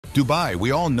Dubai,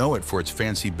 we all know it for its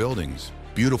fancy buildings,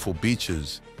 beautiful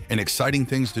beaches, and exciting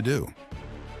things to do.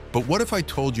 But what if I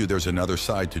told you there's another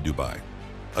side to Dubai?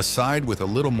 A side with a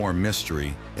little more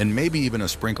mystery and maybe even a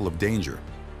sprinkle of danger.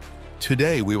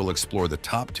 Today, we will explore the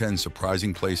top 10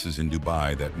 surprising places in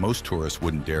Dubai that most tourists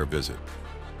wouldn't dare visit.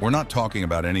 We're not talking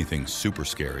about anything super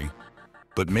scary,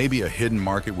 but maybe a hidden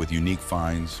market with unique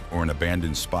finds or an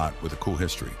abandoned spot with a cool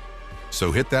history. So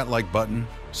hit that like button,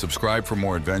 subscribe for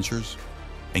more adventures,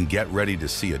 and get ready to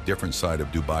see a different side of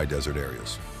Dubai desert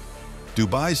areas.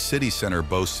 Dubai's city center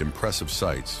boasts impressive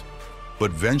sights,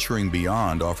 but venturing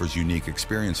beyond offers unique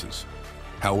experiences.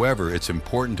 However, it's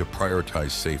important to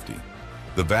prioritize safety.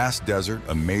 The vast desert,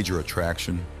 a major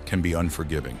attraction, can be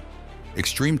unforgiving.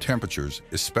 Extreme temperatures,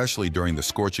 especially during the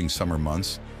scorching summer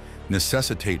months,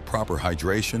 necessitate proper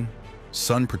hydration,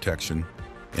 sun protection,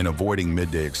 and avoiding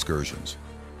midday excursions.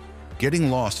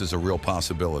 Getting lost is a real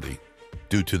possibility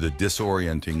due to the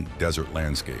disorienting desert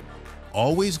landscape.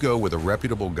 Always go with a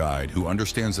reputable guide who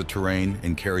understands the terrain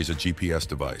and carries a GPS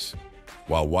device.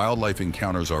 While wildlife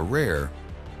encounters are rare,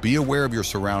 be aware of your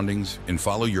surroundings and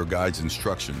follow your guide's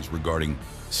instructions regarding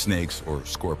snakes or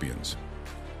scorpions.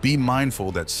 Be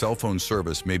mindful that cell phone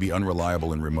service may be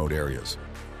unreliable in remote areas,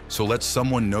 so let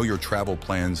someone know your travel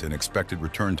plans and expected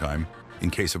return time in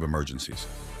case of emergencies.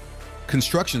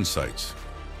 Construction sites.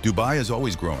 Dubai is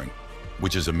always growing,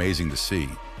 which is amazing to see,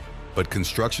 but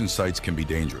construction sites can be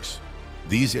dangerous.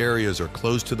 These areas are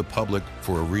closed to the public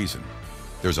for a reason.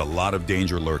 There's a lot of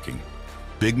danger lurking.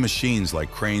 Big machines like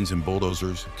cranes and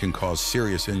bulldozers can cause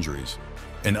serious injuries,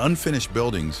 and unfinished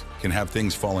buildings can have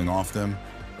things falling off them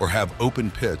or have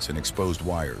open pits and exposed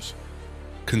wires.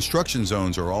 Construction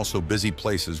zones are also busy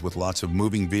places with lots of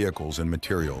moving vehicles and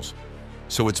materials,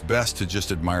 so it's best to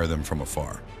just admire them from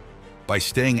afar. By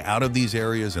staying out of these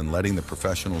areas and letting the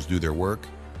professionals do their work,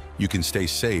 you can stay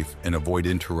safe and avoid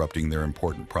interrupting their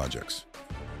important projects.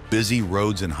 Busy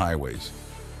roads and highways.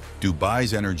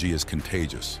 Dubai's energy is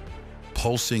contagious,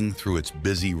 pulsing through its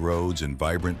busy roads and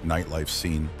vibrant nightlife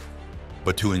scene.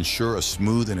 But to ensure a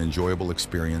smooth and enjoyable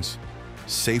experience,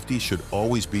 safety should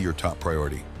always be your top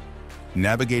priority.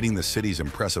 Navigating the city's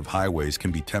impressive highways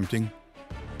can be tempting,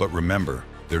 but remember,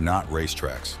 they're not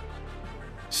racetracks.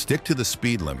 Stick to the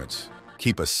speed limits,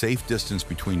 keep a safe distance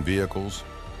between vehicles,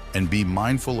 and be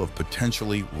mindful of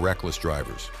potentially reckless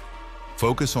drivers.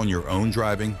 Focus on your own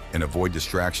driving and avoid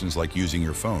distractions like using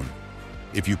your phone.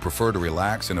 If you prefer to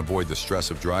relax and avoid the stress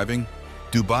of driving,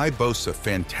 Dubai boasts a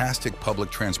fantastic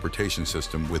public transportation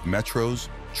system with metros,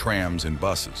 trams, and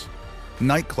buses,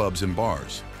 nightclubs and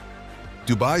bars.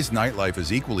 Dubai's nightlife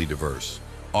is equally diverse,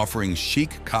 offering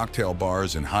chic cocktail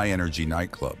bars and high-energy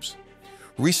nightclubs.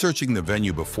 Researching the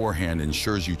venue beforehand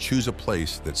ensures you choose a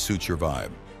place that suits your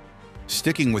vibe.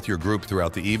 Sticking with your group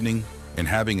throughout the evening and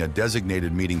having a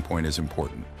designated meeting point is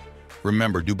important.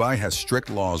 Remember, Dubai has strict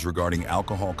laws regarding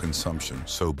alcohol consumption,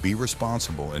 so be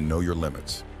responsible and know your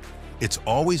limits. It's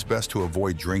always best to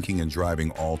avoid drinking and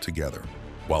driving altogether.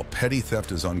 While petty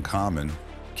theft is uncommon,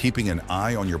 keeping an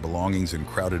eye on your belongings in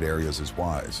crowded areas is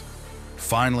wise.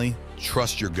 Finally,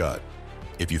 trust your gut.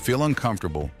 If you feel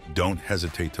uncomfortable, don't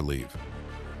hesitate to leave.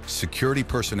 Security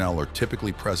personnel are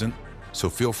typically present, so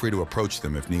feel free to approach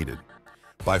them if needed.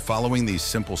 By following these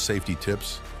simple safety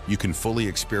tips, you can fully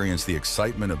experience the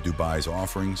excitement of Dubai's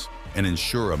offerings and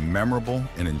ensure a memorable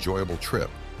and enjoyable trip.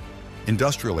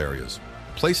 Industrial areas.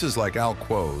 Places like Al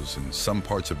Quoz and some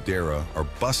parts of Dera are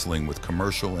bustling with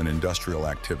commercial and industrial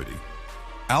activity.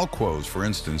 Al Quoz, for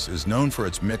instance, is known for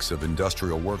its mix of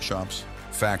industrial workshops,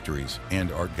 factories,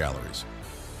 and art galleries.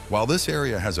 While this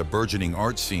area has a burgeoning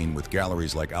art scene with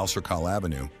galleries like Al Serkal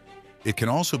Avenue, it can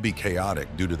also be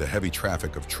chaotic due to the heavy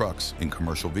traffic of trucks and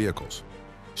commercial vehicles.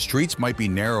 Streets might be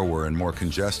narrower and more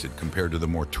congested compared to the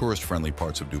more tourist-friendly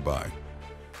parts of Dubai.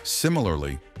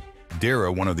 Similarly,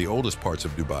 Dera, one of the oldest parts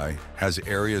of Dubai, has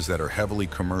areas that are heavily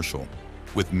commercial,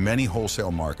 with many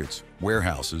wholesale markets,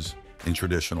 warehouses, and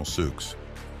traditional souks.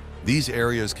 These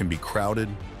areas can be crowded,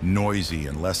 noisy,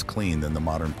 and less clean than the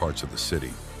modern parts of the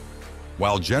city.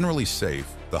 While generally safe,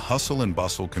 the hustle and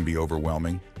bustle can be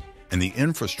overwhelming, and the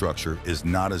infrastructure is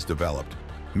not as developed,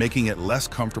 making it less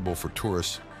comfortable for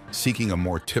tourists seeking a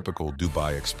more typical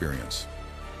Dubai experience.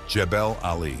 Jebel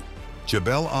Ali.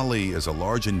 Jebel Ali is a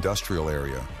large industrial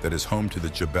area that is home to the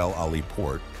Jebel Ali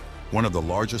port, one of the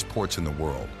largest ports in the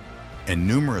world, and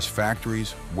numerous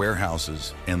factories,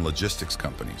 warehouses, and logistics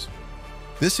companies.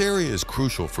 This area is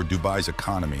crucial for Dubai's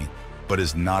economy, but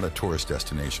is not a tourist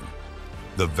destination.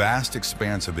 The vast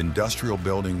expanse of industrial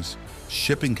buildings,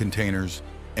 shipping containers,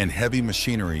 and heavy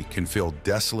machinery can feel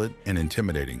desolate and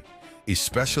intimidating,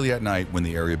 especially at night when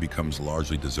the area becomes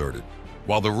largely deserted.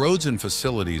 While the roads and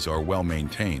facilities are well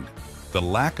maintained, the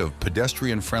lack of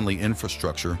pedestrian-friendly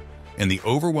infrastructure and the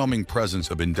overwhelming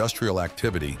presence of industrial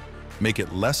activity make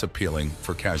it less appealing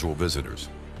for casual visitors.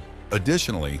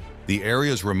 Additionally, the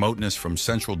area's remoteness from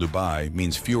central Dubai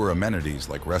means fewer amenities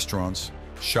like restaurants,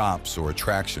 shops, or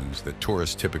attractions that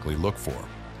tourists typically look for.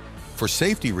 For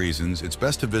safety reasons, it's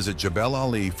best to visit Jebel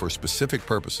Ali for specific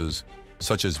purposes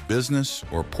such as business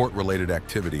or port-related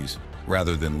activities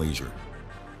rather than leisure.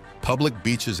 Public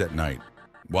beaches at night.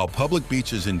 While public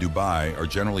beaches in Dubai are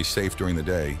generally safe during the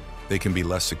day, they can be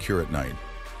less secure at night.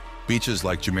 Beaches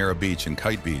like Jumeirah Beach and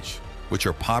Kite Beach, which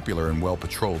are popular and well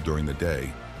patrolled during the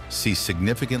day, see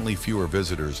significantly fewer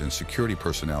visitors and security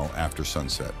personnel after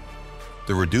sunset.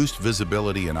 The reduced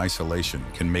visibility and isolation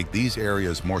can make these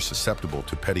areas more susceptible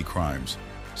to petty crimes,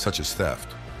 such as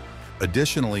theft.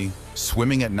 Additionally,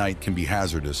 swimming at night can be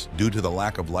hazardous due to the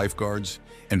lack of lifeguards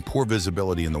and poor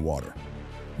visibility in the water.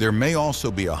 There may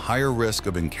also be a higher risk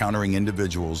of encountering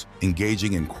individuals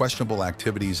engaging in questionable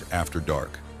activities after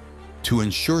dark. To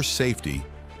ensure safety,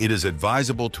 it is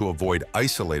advisable to avoid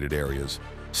isolated areas,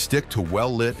 stick to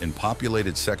well-lit and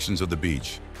populated sections of the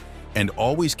beach, and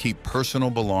always keep personal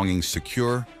belongings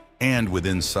secure and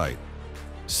within sight.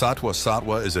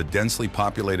 Satwa is a densely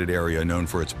populated area known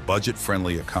for its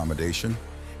budget-friendly accommodation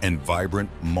and vibrant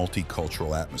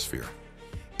multicultural atmosphere.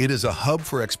 It is a hub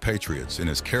for expatriates and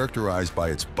is characterized by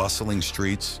its bustling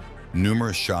streets,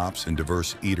 numerous shops, and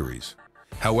diverse eateries.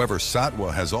 However,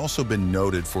 Satwa has also been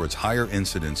noted for its higher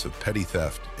incidence of petty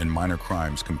theft and minor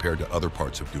crimes compared to other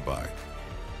parts of Dubai.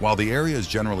 While the area is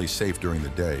generally safe during the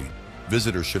day,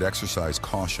 visitors should exercise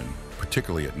caution,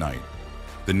 particularly at night.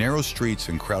 The narrow streets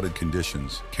and crowded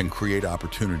conditions can create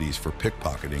opportunities for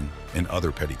pickpocketing and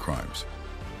other petty crimes.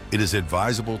 It is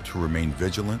advisable to remain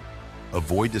vigilant,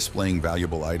 avoid displaying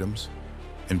valuable items,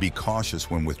 and be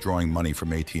cautious when withdrawing money from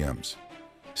ATMs.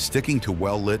 Sticking to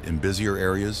well-lit and busier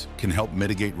areas can help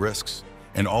mitigate risks,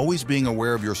 and always being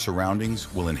aware of your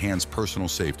surroundings will enhance personal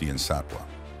safety in Satwa.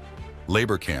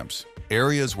 Labor camps.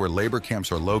 Areas where labor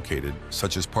camps are located,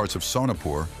 such as parts of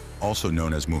Sonapur, also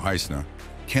known as Muhaisna,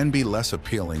 can be less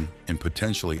appealing and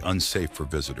potentially unsafe for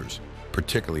visitors,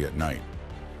 particularly at night.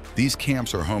 These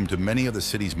camps are home to many of the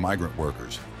city's migrant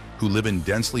workers, who live in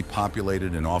densely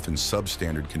populated and often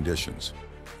substandard conditions.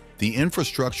 The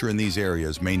infrastructure in these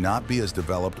areas may not be as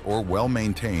developed or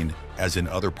well-maintained as in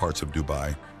other parts of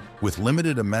Dubai, with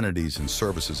limited amenities and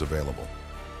services available.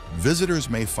 Visitors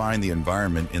may find the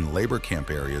environment in labor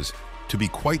camp areas to be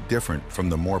quite different from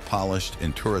the more polished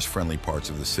and tourist-friendly parts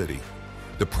of the city.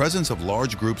 The presence of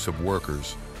large groups of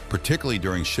workers, particularly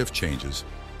during shift changes,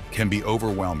 can be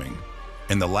overwhelming,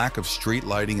 and the lack of street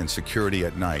lighting and security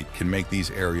at night can make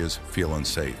these areas feel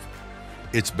unsafe.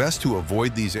 It's best to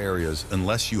avoid these areas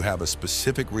unless you have a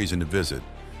specific reason to visit,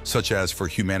 such as for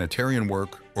humanitarian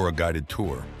work or a guided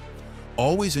tour.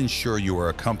 Always ensure you are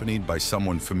accompanied by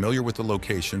someone familiar with the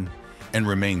location and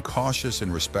remain cautious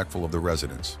and respectful of the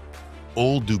residents.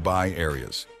 Old Dubai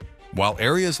areas. While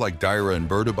areas like Daira and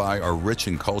Bur Dubai are rich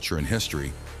in culture and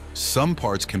history, some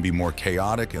parts can be more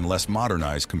chaotic and less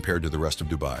modernized compared to the rest of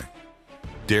Dubai.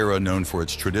 Daira, known for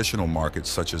its traditional markets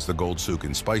such as the Gold Souk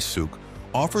and Spice Souk,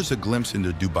 offers a glimpse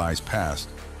into Dubai's past,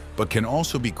 but can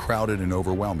also be crowded and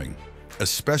overwhelming,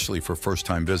 especially for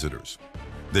first-time visitors.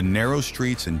 The narrow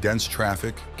streets and dense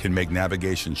traffic can make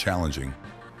navigation challenging,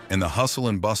 and the hustle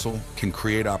and bustle can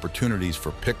create opportunities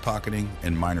for pickpocketing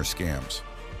and minor scams.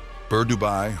 Bur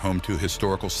Dubai, home to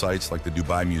historical sites like the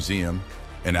Dubai Museum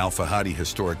and Al Fahadi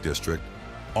Historic District,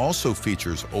 also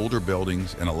features older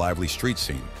buildings and a lively street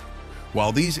scene.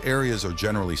 While these areas are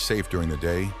generally safe during the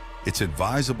day, it's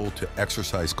advisable to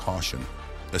exercise caution,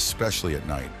 especially at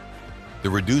night. The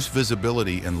reduced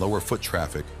visibility and lower foot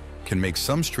traffic can make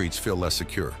some streets feel less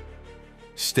secure.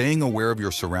 Staying aware of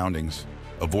your surroundings,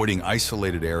 avoiding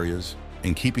isolated areas,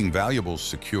 and keeping valuables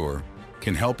secure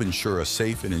can help ensure a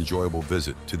safe and enjoyable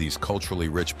visit to these culturally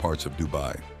rich parts of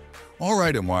Dubai. All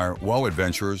right, and wow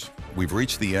adventurers, we've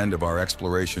reached the end of our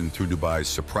exploration through Dubai's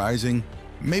surprising,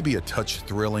 maybe a touch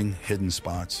thrilling hidden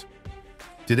spots.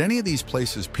 Did any of these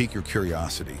places pique your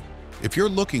curiosity? If you're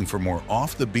looking for more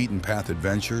off-the-beaten-path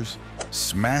adventures,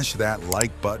 smash that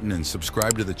like button and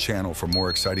subscribe to the channel for more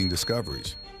exciting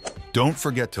discoveries. Don't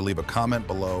forget to leave a comment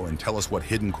below and tell us what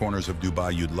hidden corners of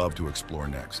Dubai you'd love to explore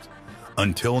next.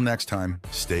 Until next time,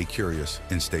 stay curious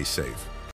and stay safe.